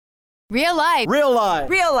Real life. Real life.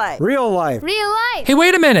 Real life. Real life. Real life. Hey,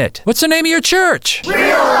 wait a minute. What's the name of your church?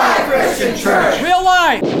 Real Life Christian Church. Real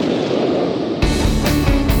life.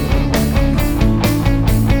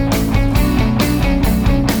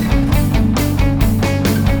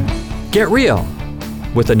 Get real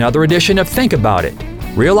with another edition of Think About It.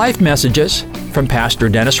 Real life messages from Pastor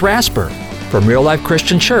Dennis Rasper from Real Life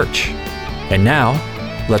Christian Church. And now,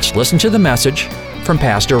 let's listen to the message from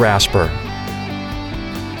Pastor Rasper.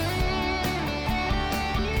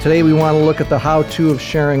 Today we want to look at the how-to of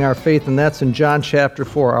sharing our faith, and that's in John chapter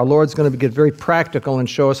 4. Our Lord's going to get very practical and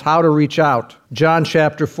show us how to reach out. John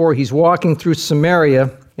chapter 4, he's walking through Samaria,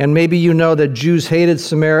 and maybe you know that Jews hated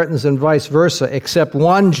Samaritans and vice versa, except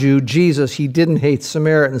one Jew, Jesus, he didn't hate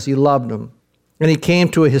Samaritans, he loved them. And he came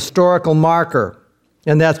to a historical marker,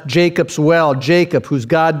 and that's Jacob's well. Jacob,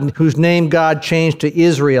 whose name God changed to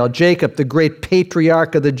Israel. Jacob, the great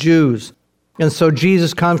patriarch of the Jews. And so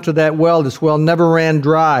Jesus comes to that well. This well never ran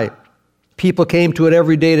dry. People came to it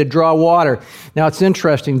every day to draw water. Now it's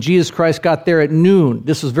interesting. Jesus Christ got there at noon.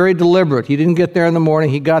 This was very deliberate. He didn't get there in the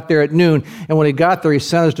morning. He got there at noon. And when he got there, he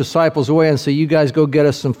sent his disciples away and said, "You guys go get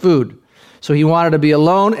us some food." So he wanted to be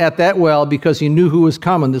alone at that well because he knew who was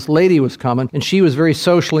coming. This lady was coming, and she was very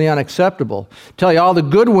socially unacceptable. Tell you, all the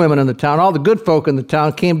good women in the town, all the good folk in the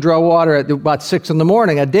town came draw water at about 6 in the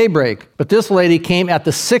morning at daybreak. But this lady came at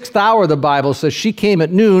the 6th hour, the Bible says. She came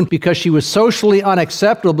at noon because she was socially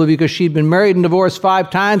unacceptable because she'd been married and divorced 5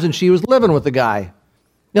 times and she was living with the guy.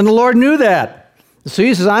 And the Lord knew that. So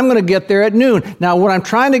he says, I'm going to get there at noon. Now, what I'm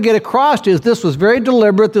trying to get across is this was very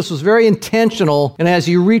deliberate, this was very intentional, and as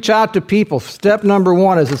you reach out to people, step number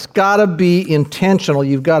 1 is it's got to be intentional.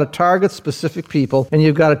 You've got to target specific people, and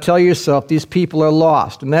you've got to tell yourself these people are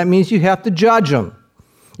lost, and that means you have to judge them.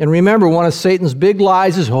 And remember, one of Satan's big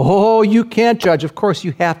lies is, oh, you can't judge. Of course,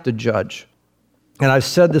 you have to judge. And I've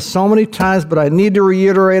said this so many times, but I need to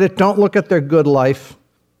reiterate it. Don't look at their good life.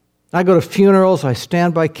 I go to funerals, I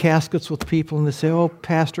stand by caskets with people, and they say, "Oh,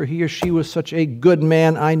 Pastor, he or she was such a good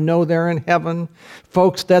man. I know they're in heaven."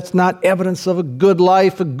 Folks, that's not evidence of a good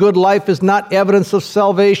life. A good life is not evidence of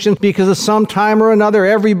salvation because at some time or another,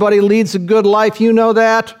 everybody leads a good life. You know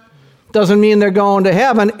that. Doesn't mean they're going to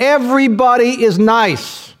heaven. Everybody is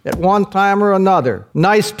nice at one time or another.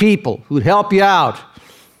 Nice people who'd help you out,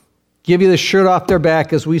 give you the shirt off their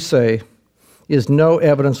back, as we say, is no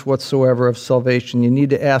evidence whatsoever of salvation. You need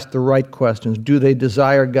to ask the right questions. Do they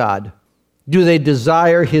desire God? Do they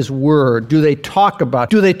desire His Word? Do they talk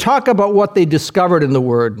about what they discovered in the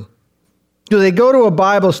Word? Do they go to a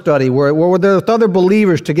Bible study where they're with other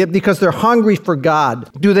believers because they're hungry for God?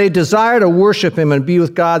 Do they desire to worship Him and be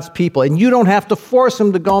with God's people? And you don't have to force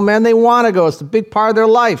them to go, man. They want to go. It's a big part of their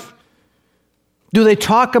life. Do they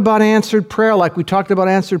talk about answered prayer like we talked about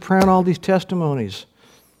answered prayer in all these testimonies?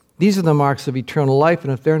 These are the marks of eternal life,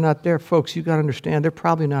 and if they're not there, folks, you've got to understand, they're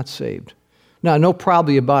probably not saved. Now, no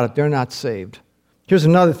probably about it, they're not saved. Here's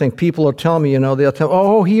another thing. People will tell me, they'll tell me,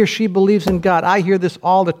 "Oh, he or she believes in God." I hear this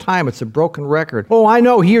all the time. It's a broken record. "Oh, I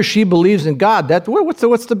know he or she believes in God."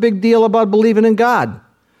 What's the big deal about believing in God?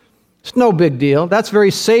 It's no big deal. That's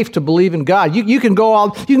very safe to believe in God. You can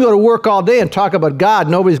go to work all day and talk about God.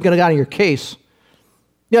 Nobody's going to get on your case.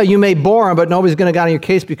 Yeah, you may bore them, but nobody's going to get on your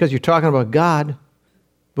case because you're talking about God.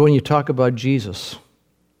 But when you talk about Jesus,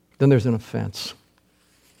 then there's an offense.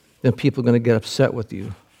 Then people are going to get upset with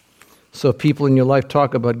you. So if people in your life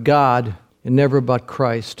talk about God and never about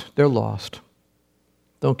Christ, they're lost.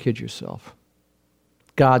 Don't kid yourself.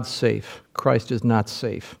 God's safe. Christ is not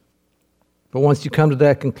safe. But once you come to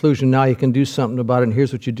that conclusion, now you can do something about it, and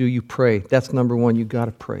here's what you do. You pray. That's number 1. You got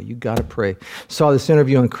to pray. You got to pray. Saw this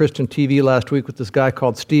interview on Christian TV last week with this guy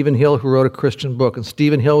called Stephen Hill who wrote a Christian book, and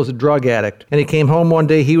Stephen Hill was a drug addict. And he came home one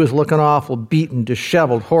day, he was looking awful, beaten,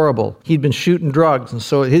 disheveled, horrible. He'd been shooting drugs, and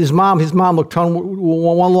so his mom looked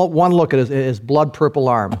one look at his blood purple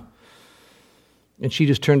arm. And she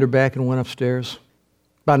just turned her back and went upstairs.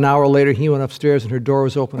 About an hour later, he went upstairs, and her door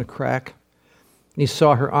was open a crack. And he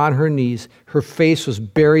saw her on her knees. Her face was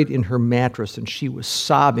buried in her mattress, and she was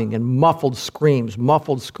sobbing in muffled screams.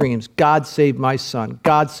 "God save my son.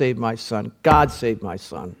 God save my son. God save my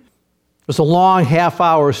son." It was a long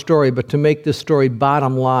half-hour story, but to make this story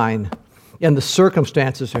bottom line, and the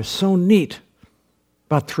circumstances are so neat.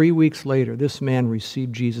 About 3 weeks later, this man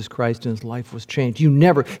received Jesus Christ and his life was changed.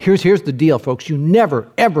 Here's the deal, folks. You never,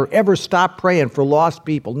 ever, ever stop praying for lost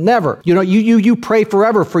people. Never. You pray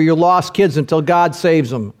forever for your lost kids until God saves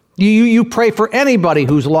them. You pray for anybody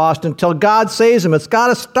who's lost until God saves them. It's got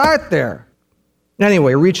to start there.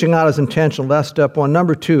 Anyway, reaching out is intentional. That's step 1.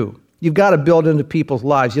 Number 2, you've got to build into people's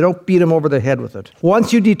lives. You don't beat them over the head with it.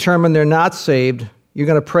 Once you determine they're not saved, You're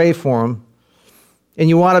going to pray for them. And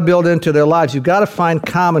you want to build into their lives. You've got to find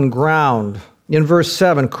common ground. In verse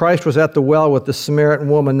 7, Christ was at the well with the Samaritan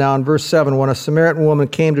woman. Now in verse 7, when a Samaritan woman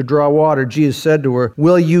came to draw water, Jesus said to her,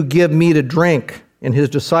 "Will you give me to drink?" And his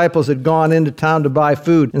disciples had gone into town to buy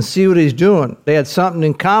food. And see what he's doing. They had something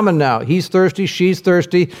in common now. He's thirsty, she's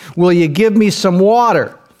thirsty. Will you give me some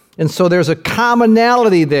water? And so there's a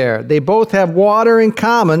commonality there. They both have water in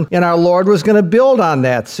common, and our Lord was going to build on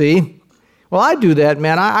that, see? Well, I do that,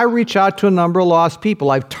 man. I reach out to a number of lost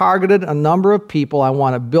people. I've targeted a number of people I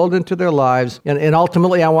want to build into their lives, and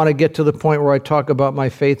ultimately I want to get to the point where I talk about my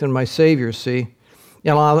faith in my Savior, see?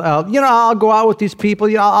 And I'll go out with these people.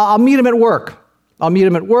 I'll meet them at work. I'll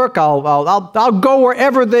go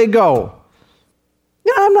wherever they go.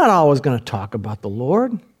 I'm not always going to talk about the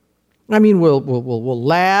Lord. I mean, we'll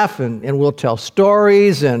laugh and we'll tell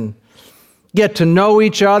stories and get to know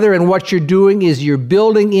each other, and what you're doing is you're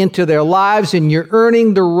building into their lives, and you're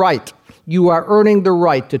earning the right. You are earning the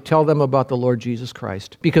right to tell them about the Lord Jesus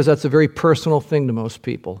Christ, because that's a very personal thing to most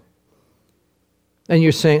people. And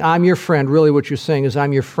you're saying, I'm your friend. Really what you're saying is,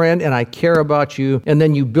 I'm your friend and I care about you. And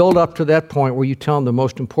then you build up to that point where you tell them the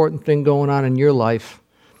most important thing going on in your life.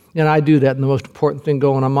 And I do that, and the most important thing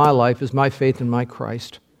going on in my life is my faith in my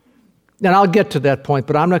Christ. And I'll get to that point,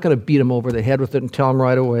 but I'm not going to beat them over the head with it and tell them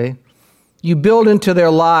right away. You build into their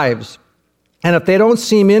lives. And if they don't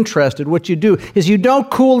seem interested, what you do is you don't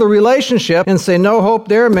cool the relationship and say, "No hope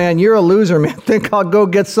there, man. You're a loser, man. Think I'll go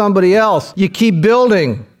get somebody else." You keep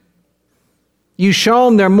building. You show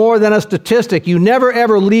them they're more than a statistic. You never,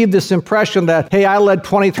 ever leave this impression that, "Hey, I led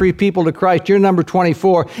 23 people to Christ. You're number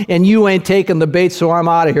 24, and you ain't taking the bait, so I'm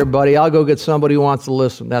out of here, buddy. I'll go get somebody who wants to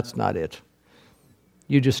listen." That's not it.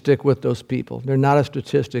 You just stick with those people. They're not a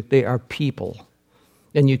statistic. They are people.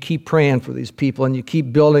 And you keep praying for these people, and you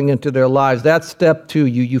keep building into their lives. That's step 2.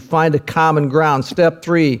 You find a common ground. Step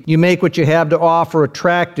 3, you make what you have to offer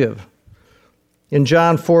attractive. In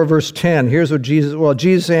John 4, verse 10, here's what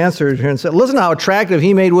Jesus answered here and said, listen how attractive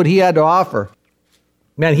he made what he had to offer.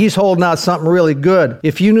 Man, he's holding out something really good.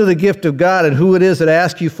 If you knew the gift of God and who it is that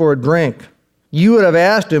asks you for a drink, you would have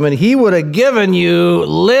asked him, and he would have given you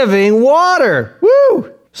living water. Woo!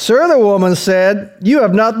 "Sir," the woman said, "you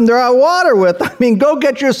have nothing to draw water with. I mean, go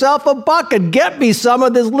get yourself a bucket. Get me some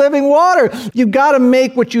of this living water." You've got to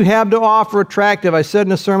make what you have to offer attractive. I said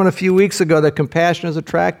in a sermon a few weeks ago that compassion is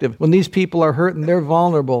attractive. When these people are hurting, they're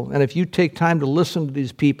vulnerable. And if you take time to listen to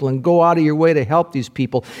these people and go out of your way to help these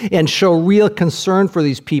people and show real concern for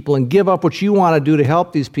these people and give up what you want to do to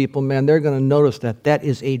help these people, man, they're going to notice that. That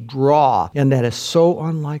is a draw, and that is so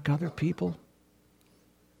unlike other people.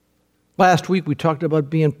 Last week we talked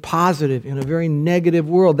about being positive in a very negative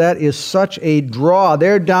world. That is such a draw.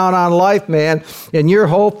 They're down on life, man, and you're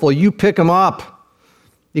hopeful. You pick them up.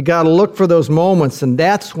 You got to look for those moments, and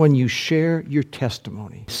that's when you share your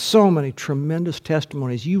testimony. So many tremendous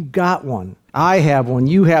testimonies. You've got one. I have one.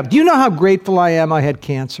 You have. Do you know how grateful I am I had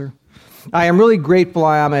cancer? I am really grateful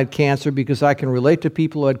I had cancer, because I can relate to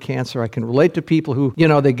people who had cancer. I can relate to people who,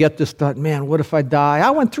 they get this thought, man, what if I die?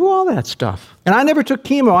 I went through all that stuff. And I never took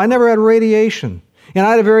chemo. I never had radiation. And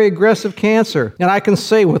I had a very aggressive cancer. And I can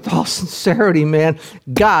say with all sincerity, man,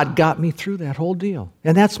 God got me through that whole deal.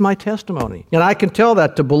 And that's my testimony. And I can tell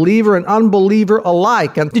that to believer and unbeliever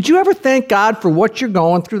alike. And did you ever thank God for what you're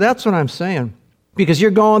going through? That's what I'm saying. Because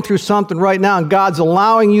you're going through something right now, and God's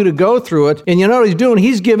allowing you to go through it. And you know what he's doing?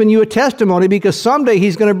 He's giving you a testimony, because someday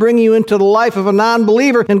he's going to bring you into the life of a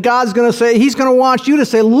non-believer, and God's going to say, he's going to want you to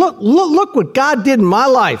say, look what God did in my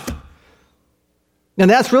life.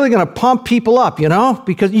 And that's really going to pump people up,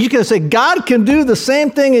 because you're going to say, God can do the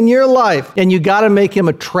same thing in your life. And you got to make him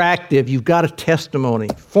attractive. You've got a testimony.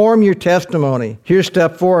 Form your testimony. Here's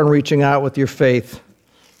step 4 in reaching out with your faith.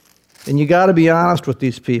 And you got to be honest with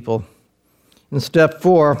these people. In step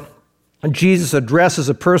 4, Jesus addresses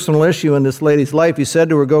a personal issue in this lady's life. He said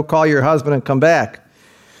to her, "Go call your husband and come back."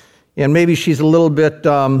 And maybe she's a little bit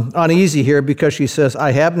uneasy here, because she says,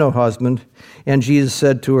 "I have no husband." And Jesus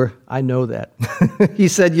said to her, "I know that." He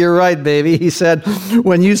said, "You're right, baby." He said,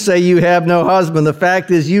 "When you say you have no husband, the fact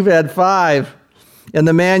is you've had 5. And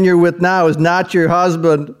the man you're with now is not your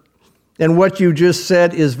husband. And what you just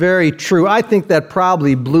said is very true." I think that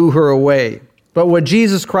probably blew her away. But what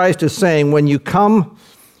Jesus Christ is saying, when you come,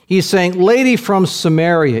 he's saying, "Lady from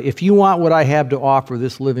Samaria, if you want what I have to offer,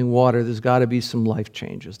 this living water, there's got to be some life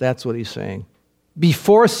changes." That's what he's saying.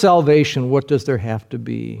 Before salvation, what does there have to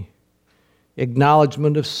be?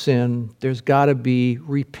 Acknowledgement of sin. There's got to be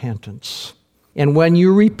repentance. And when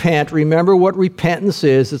you repent, remember what repentance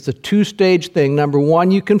is. It's a two-stage thing. Number one,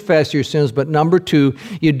 you confess your sins, but number two,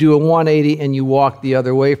 you do a 180 and you walk the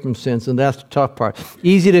other way from sins, and that's the tough part.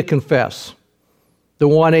 Easy to confess. The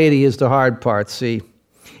 180 is the hard part, see?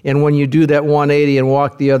 And when you do that 180 and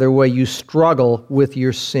walk the other way, you struggle with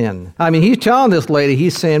your sin. I mean, he's telling this lady,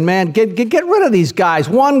 he's saying, man, get rid of these guys,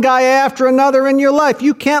 one guy after another in your life.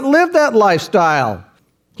 You can't live that lifestyle.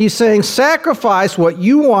 He's saying sacrifice what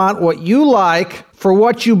you want, what you like, for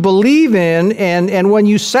what you believe in, and when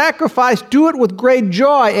you sacrifice, do it with great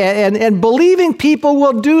joy, and believing people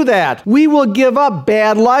will do that. We will give up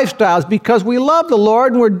bad lifestyles because we love the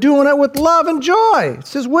Lord and we're doing it with love and joy.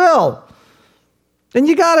 It's His will. And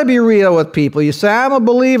you got to be real with people. You say, I'm a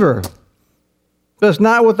believer, but it's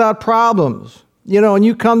not without problems. And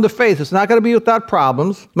you come to faith, it's not going to be without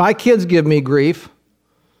problems. My kids give me grief.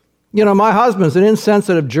 My husband's an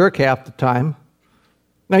insensitive jerk half the time.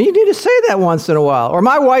 Now, you need to say that once in a while. Or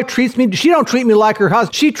my wife she don't treat me like her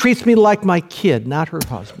husband. She treats me like my kid, not her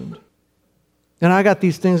husband. And I got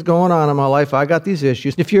these things going on in my life. I got these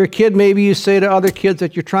issues. If you're a kid, maybe you say to other kids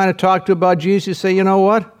that you're trying to talk to about Jesus, you say, you know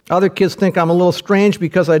what? Other kids think I'm a little strange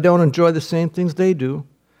because I don't enjoy the same things they do.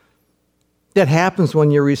 That happens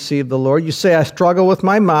when you receive the Lord. You say, I struggle with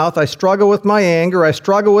my mouth, I struggle with my anger, I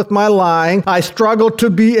struggle with my lying, I struggle to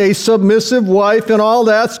be a submissive wife and all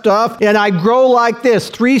that stuff, and I grow like this,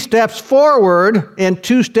 3 steps forward and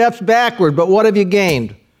 2 steps backward. But what have you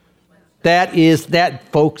gained? That,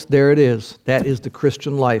 folks, there it is. That is the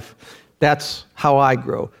Christian life. That's how I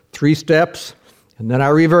grow. 3 steps, and then I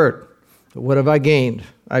revert. But what have I gained?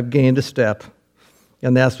 I've gained a step.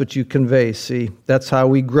 And that's what you convey, see? That's how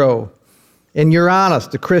we grow. And you're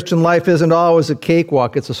honest. The Christian life isn't always a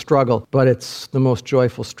cakewalk. It's a struggle. But it's the most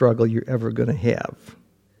joyful struggle you're ever going to have.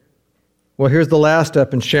 Well, here's the last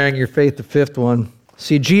step in sharing your faith, the 5th one.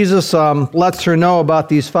 See, Jesus lets her know about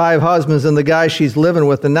these 5 husbands and the guy she's living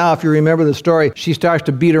with. And now, if you remember the story, she starts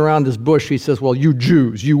to beat around this bush. He says, well, you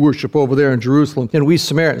Jews, you worship over there in Jerusalem. And we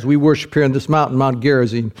Samaritans, we worship here in this mountain, Mount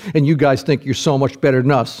Gerizim. And you guys think you're so much better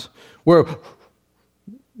than us.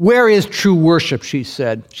 Where is true worship, she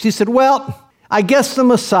said. She said, well, I guess the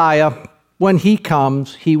Messiah, when He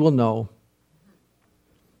comes, He will know.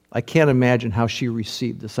 I can't imagine how she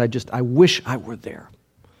received this. I wish I were there.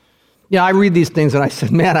 Yeah, I read these things and I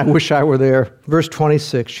said, man, I wish I were there. Verse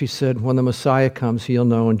 26, she said, when the Messiah comes, He'll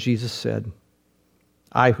know. And Jesus said,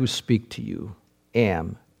 I who speak to you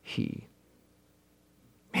am He.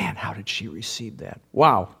 Man, how did she receive that?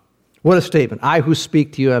 Wow. What a statement. I who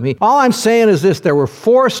speak to you am He. All I'm saying is this. There were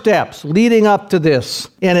 4 steps leading up to this,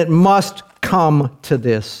 and it must come to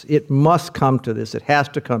this. It must come to this. It has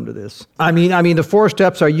to come to this. I mean, the 4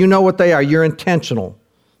 steps are, you know what they are. You're intentional.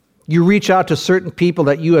 You reach out to certain people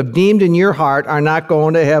that you have deemed in your heart are not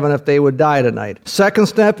going to heaven if they would die tonight. 2nd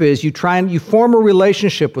step is you form a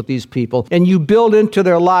relationship with these people, and you build into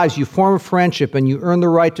their lives. You form a friendship, and you earn the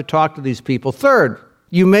right to talk to these people. 3rd,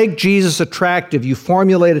 you make Jesus attractive. You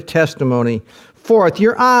formulate a testimony. 4th,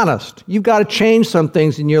 you're honest. You've got to change some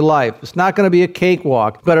things in your life. It's not going to be a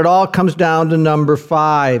cakewalk, but it all comes down to number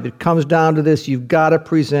 5. It comes down to this. You've got to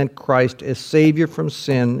present Christ as Savior from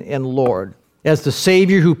sin and Lord. As the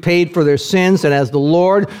Savior who paid for their sins, and as the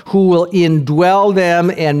Lord who will indwell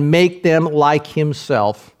them and make them like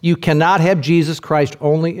Himself. You cannot have Jesus Christ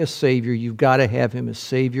only as Savior. You've got to have Him as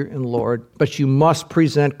Savior and Lord. But you must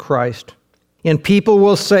present Christ. And people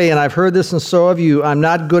will say, and I've heard this and so have you, I'm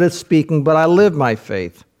not good at speaking, but I live my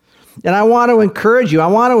faith. And I want to encourage you. I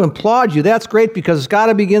want to applaud you. That's great because it's got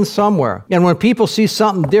to begin somewhere. And when people see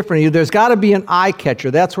something different in you, there's got to be an eye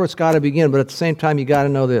catcher. That's where it's got to begin. But at the same time, you got to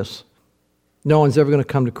know this. No one's ever going to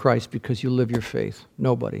come to Christ because you live your faith.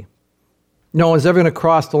 Nobody. No one's ever going to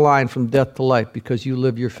cross the line from death to life because you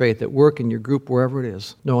live your faith at work, in your group, wherever it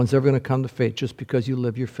is. No one's ever going to come to faith just because you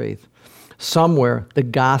live your faith. Somewhere, the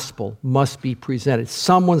gospel must be presented.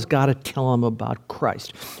 Someone's got to tell them about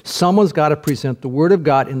Christ. Someone's got to present the Word of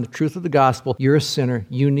God in the truth of the gospel. You're a sinner.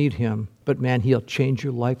 You need Him. But man, He'll change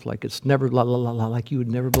your life like it's never, like you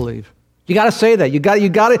would never believe. You got to say that. You got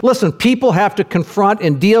to listen. People have to confront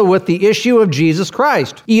and deal with the issue of Jesus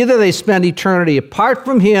Christ. Either they spend eternity apart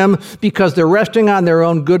from Him because they're resting on their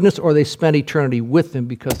own goodness, or they spend eternity with Him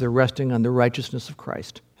because they're resting on the righteousness of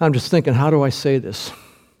Christ. I'm just thinking, how do I say this?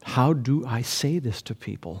 How do I say this to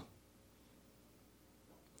people?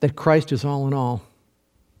 That Christ is all in all.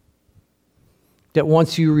 That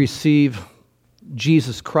once you receive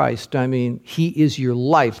Jesus Christ, He is your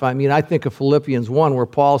life. I think of Philippians 1 where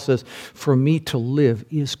Paul says, for me to live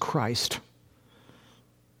is Christ.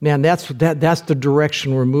 Man, that's the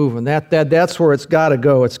direction we're moving. That's where it's got to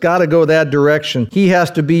go. It's got to go that direction. He has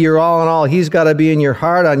to be your all in all. He's got to be in your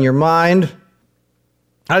heart, on your mind.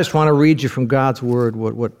 I just want to read you from God's Word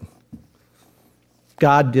what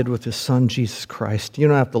God did with His Son, Jesus Christ. You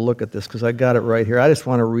don't have to look at this because I got it right here. I just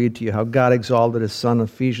want to read to you how God exalted His Son,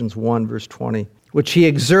 Ephesians 1, verse 20, which He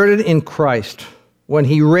exerted in Christ when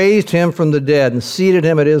He raised Him from the dead and seated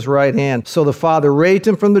Him at His right hand. So the Father raised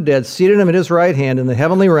Him from the dead, seated Him at His right hand in the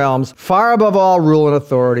heavenly realms, far above all rule and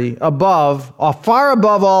authority, far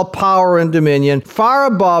above all power and dominion, far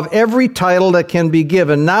above every title that can be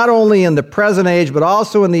given, not only in the present age, but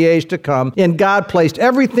also in the age to come. And God placed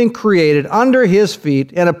everything created under His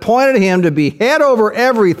feet and appointed Him to be head over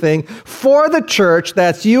everything for the church,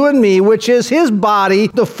 that's you and me, which is His body,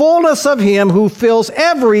 the fullness of Him who fills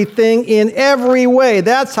everything in every way.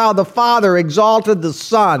 That's how the Father exalted the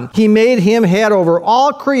Son. He made Him head over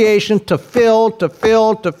all creation to fill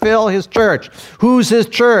His church. Who's His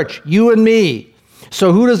church? You and me.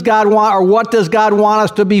 So who does God want, or what does God want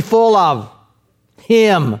us to be full of?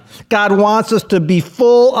 Him. God wants us to be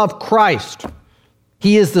full of Christ.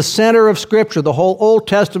 He is the center of Scripture. The whole Old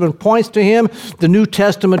Testament points to Him. The New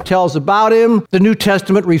Testament tells about Him. The New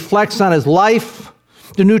Testament reflects on His life.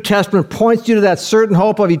 The New Testament points you to that certain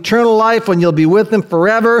hope of eternal life when you'll be with Him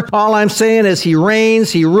forever. All I'm saying is He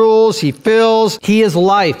reigns, He rules, He fills. He is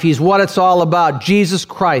life. He's what it's all about. Jesus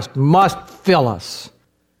Christ must fill us.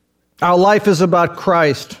 Our life is about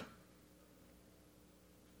Christ.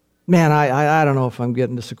 Man, I don't know if I'm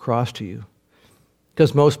getting this across to you.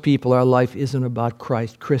 Because most people, our life isn't about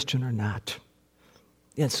Christ, Christian or not.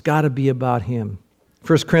 It's got to be about Him.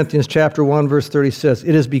 1 Corinthians chapter 1, verse 30 says,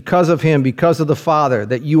 "It is because of Him, because of the Father,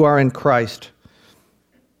 that you are in Christ.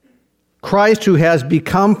 Christ who has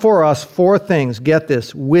become for us four things." Get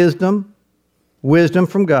this: wisdom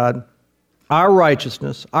from God, our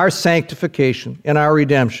righteousness, our sanctification, and our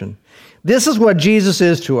redemption. This is what Jesus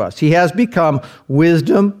is to us. He has become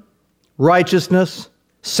wisdom, righteousness,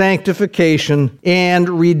 sanctification, and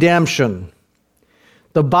redemption.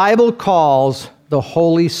 The Bible calls the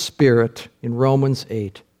Holy Spirit in Romans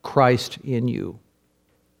 8, Christ in you.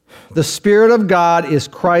 The Spirit of God is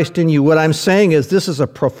Christ in you. What I'm saying is this is a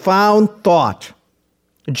profound thought.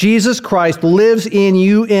 Jesus Christ lives in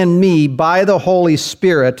you and me by the Holy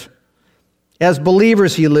Spirit. As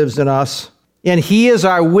believers, He lives in us, and He is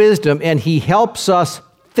our wisdom, and He helps us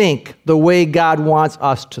think the way God wants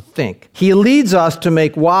us to think. He leads us to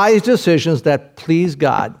make wise decisions that please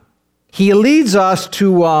God. He leads us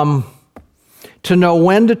to know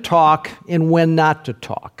when to talk and when not to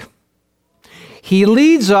talk. He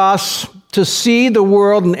leads us to see the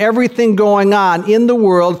world and everything going on in the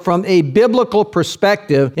world from a biblical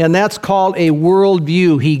perspective, and that's called a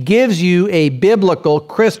worldview. He gives you a biblical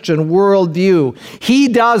Christian worldview. He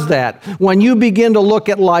does that. When you begin to look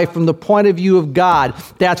at life from the point of view of God,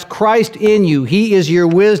 that's Christ in you. He is your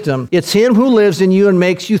wisdom. It's Him who lives in you and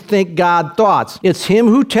makes you think God thoughts. It's Him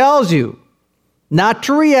who tells you not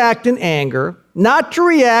to react in anger, not to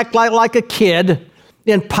react like a kid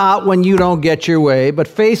and pout when you don't get your way, but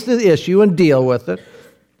face the issue and deal with it.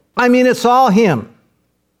 I mean, it's all Him.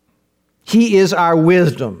 He is our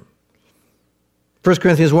wisdom. 1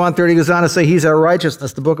 Corinthians 1:30 goes on to say He's our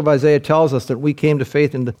righteousness. The book of Isaiah tells us that we came to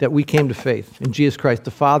faith in Jesus Christ.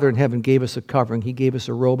 The Father in heaven gave us a covering. He gave us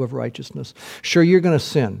a robe of righteousness. Sure, you're going to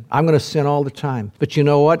sin. I'm going to sin all the time. But you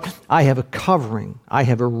know what? I have a covering. I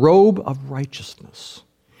have a robe of righteousness.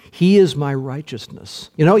 He is my righteousness.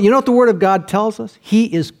 You know what the Word of God tells us?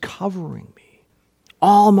 He is covering me.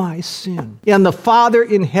 All my sin. And the Father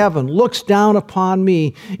in heaven looks down upon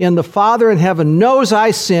me, and the Father in heaven knows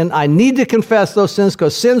I sin. I need to confess those sins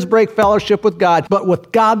because sins break fellowship with God. But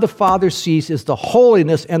what God the Father sees is the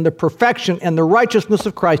holiness and the perfection and the righteousness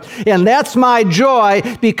of Christ. And that's my joy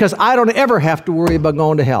because I don't ever have to worry about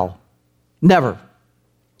going to hell. Never.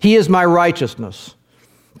 He is my righteousness.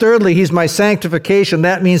 Thirdly, He's my sanctification.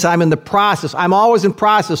 That means I'm in the process. I'm always in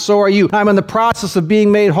process. So are you. I'm in the process of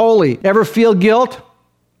being made holy. Ever feel guilt?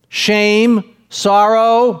 Shame,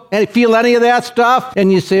 sorrow, and feel any of that stuff, and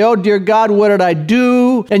you say, oh dear God, what did I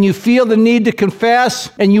do? And you feel the need to confess,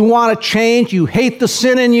 and you want to change, you hate the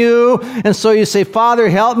sin in you, and so you say, Father,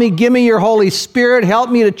 help me, give me your Holy Spirit, help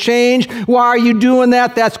me to change. Why are you doing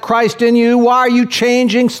that? That's Christ in you. Why are you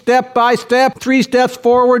changing step by step, 3 steps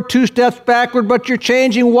forward, 2 steps backward, but you're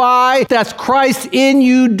changing? Why? That's Christ in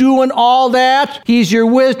you doing all that. He's your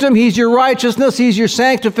wisdom, He's your righteousness, He's your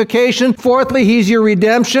sanctification. Fourthly, He's your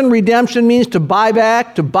redemption. Redemption means to buy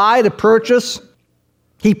back, to purchase.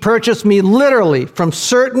 He purchased me literally from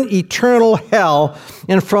certain eternal hell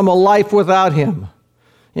and from a life without Him.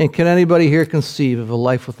 And can anybody here conceive of a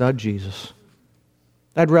life without Jesus?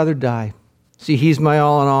 I'd rather die. See, he's my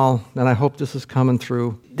all in all, and I hope this is coming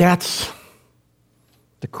through. That's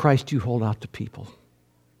the Christ you hold out to people.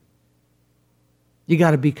 You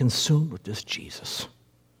got to be consumed with this Jesus.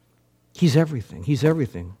 He's everything. He's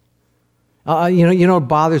everything. You know what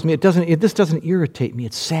bothers me? This doesn't irritate me.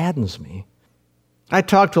 It saddens me. I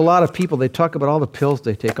talk to a lot of people. They talk about all the pills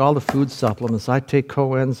they take, all the food supplements. I take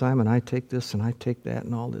coenzyme, and I take this, and I take that,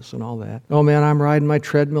 and all this, and all that. Oh, man, I'm riding my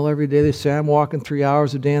treadmill every day. They say I'm walking 3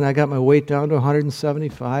 hours a day, and I got my weight down to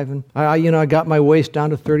 175, and I got my waist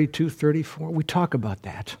down to 32, 34. We talk about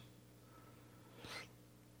that.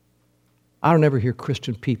 I don't ever hear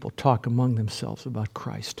Christian people talk among themselves about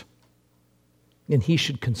Christ, and he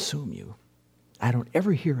should consume you. I don't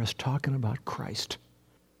ever hear us talking about Christ,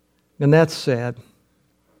 and that's sad.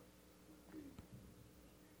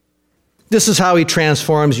 This is how he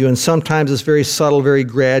transforms you, and sometimes it's very subtle, very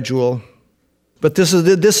gradual. But this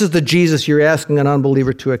is the Jesus you're asking an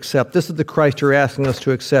unbeliever to accept. This is the Christ you're asking us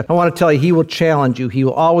to accept. I want to tell you, he will challenge you. He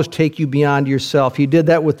will always take you beyond yourself. He did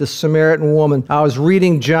that with the Samaritan woman. I was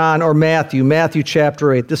reading Matthew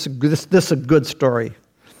chapter 8. This is a good story.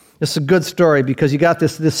 This is a good story because you got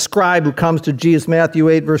this scribe who comes to Jesus, Matthew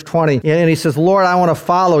 8, verse 20, and he says, Lord, I want to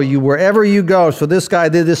follow you wherever you go. So this guy,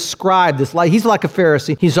 this scribe, he's like a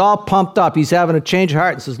Pharisee. He's all pumped up. He's having a change of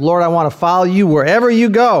heart and says, Lord, I want to follow you wherever you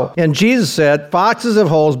go. And Jesus said, foxes have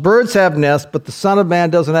holes, birds have nests, but the Son of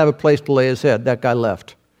Man doesn't have a place to lay his head. That guy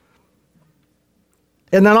left.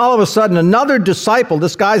 And then all of a sudden, another disciple,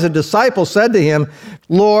 this guy's a disciple, said to him,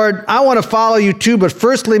 Lord, I want to follow you too, but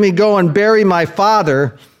first let me go and bury my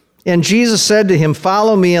father. And Jesus said to him,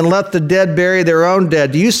 follow me and let the dead bury their own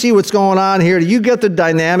dead. Do you see what's going on here? Do you get the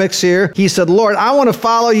dynamics here? He said, Lord, I want to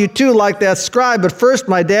follow you too like that scribe, but first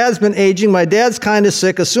my dad's been aging, my dad's kind of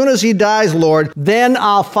sick. As soon as he dies, Lord, then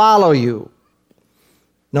I'll follow you.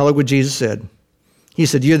 Now look what Jesus said. He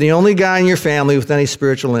said, you're the only guy in your family with any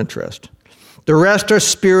spiritual interest. The rest are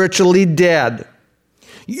spiritually dead.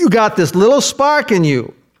 You got this little spark in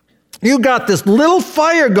you. You got this little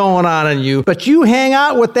fire going on in you, but you hang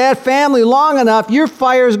out with that family long enough, your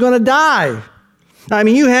fire is going to die. I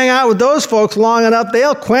mean, you hang out with those folks long enough,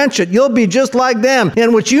 they'll quench it. You'll be just like them.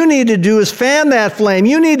 And what you need to do is fan that flame.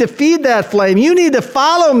 You need to feed that flame. You need to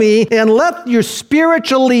follow me and let your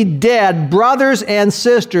spiritually dead brothers and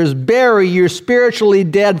sisters bury your spiritually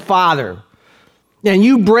dead father. And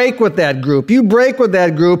you break with that group. You break with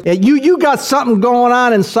that group. And you got something going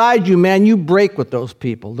on inside you, man. You break with those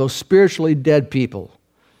people, those spiritually dead people.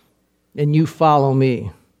 And you follow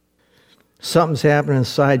me. Something's happening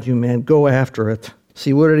inside you, man. Go after it.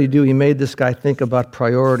 See, what did he do? He made this guy think about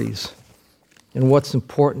priorities and what's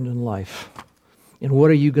important in life. And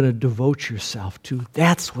what are you going to devote yourself to?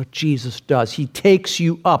 That's what Jesus does. He takes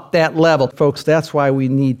you up that level. Folks, that's why we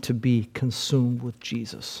need to be consumed with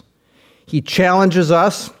Jesus. He challenges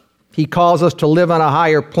us. He calls us to live on a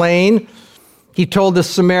higher plane. He told this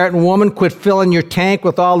Samaritan woman, quit filling your tank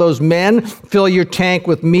with all those men. Fill your tank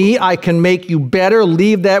with me. I can make you better.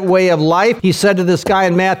 Leave that way of life. He said to this guy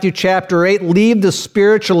in Matthew chapter 8, leave the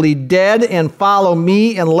spiritually dead and follow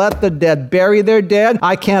me and let the dead bury their dead.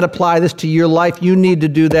 I can't apply this to your life. You need to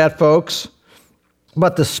do that, folks.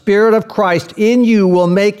 But the Spirit of Christ in you will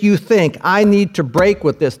make you think, I need to break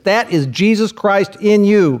with this. That is Jesus Christ in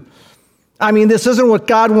you. I mean, this isn't what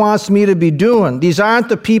God wants me to be doing. These aren't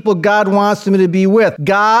the people God wants me to be with.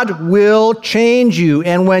 God will change you.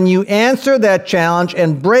 And when you answer that challenge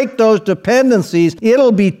and break those dependencies,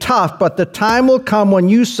 it'll be tough, but the time will come when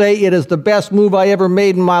you say it is the best move I ever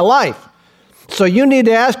made in my life. So you need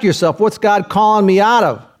to ask yourself, what's God calling me out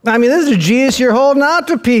of? I mean, this is Jesus you're holding out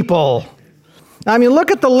to people. I mean, look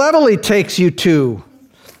at the level he takes you to.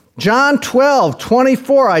 John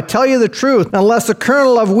 12:24, I tell you the truth, unless a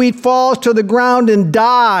kernel of wheat falls to the ground and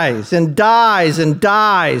dies,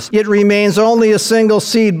 it remains only a single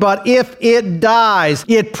seed. But if it dies,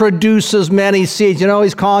 it produces many seeds. You know what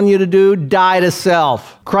he's calling you to do? Die to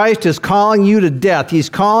self. Christ is calling you to death. He's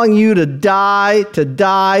calling you to die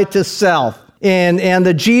to self. And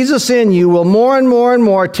the Jesus in you will more and more and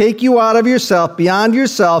more take you out of yourself, beyond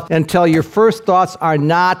yourself, until your first thoughts are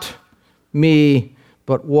not me,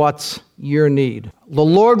 but what's your need? The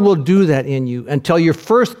Lord will do that in you until your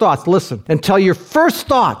first thoughts, until your first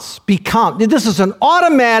thoughts become, this is an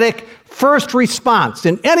automatic first response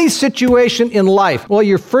in any situation in life. Well,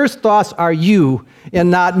 your first thoughts are you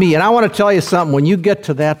and not me. And I want to tell you something, when you get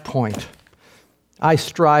to that point, I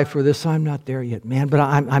strive for this. I'm not there yet, man, but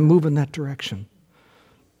I'm moving that direction.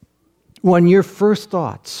 When your first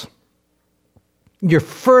thoughts, your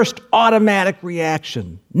first automatic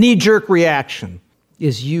reaction, knee-jerk reaction,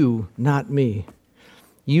 is you, not me.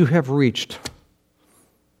 You have reached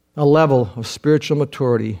a level of spiritual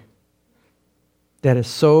maturity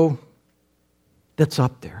that's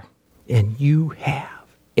up there. And you have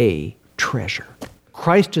a treasure.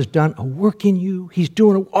 Christ has done a work in you. He's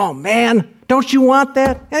doing oh man, don't you want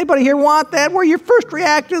that? Anybody here want that? Where your first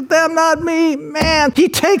reaction to them, not me? Man, he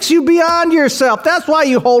takes you beyond yourself. That's why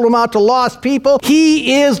you hold him out to lost people.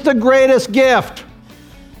 He is the greatest gift.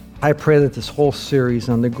 I pray that this whole series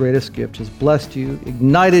on the greatest gift has blessed you,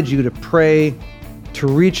 ignited you to pray, to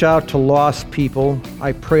reach out to lost people.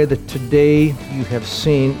 I pray that today you have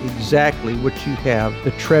seen exactly what you have,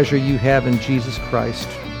 the treasure you have in Jesus Christ.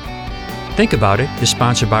 Think About It is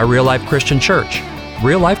sponsored by Real Life Christian Church.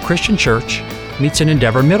 Real Life Christian Church meets in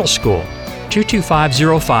Endeavor Middle School,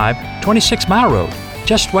 22505 26 Mile Road,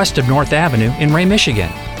 just west of North Avenue in Ray,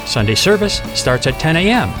 Michigan. Sunday service starts at 10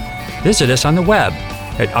 a.m. Visit us on the web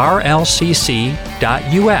at rlcc.us.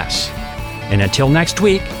 And until next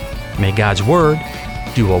week, may God's Word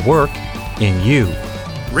do a work in you.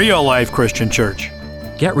 Real Life Christian Church.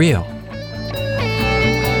 Get real.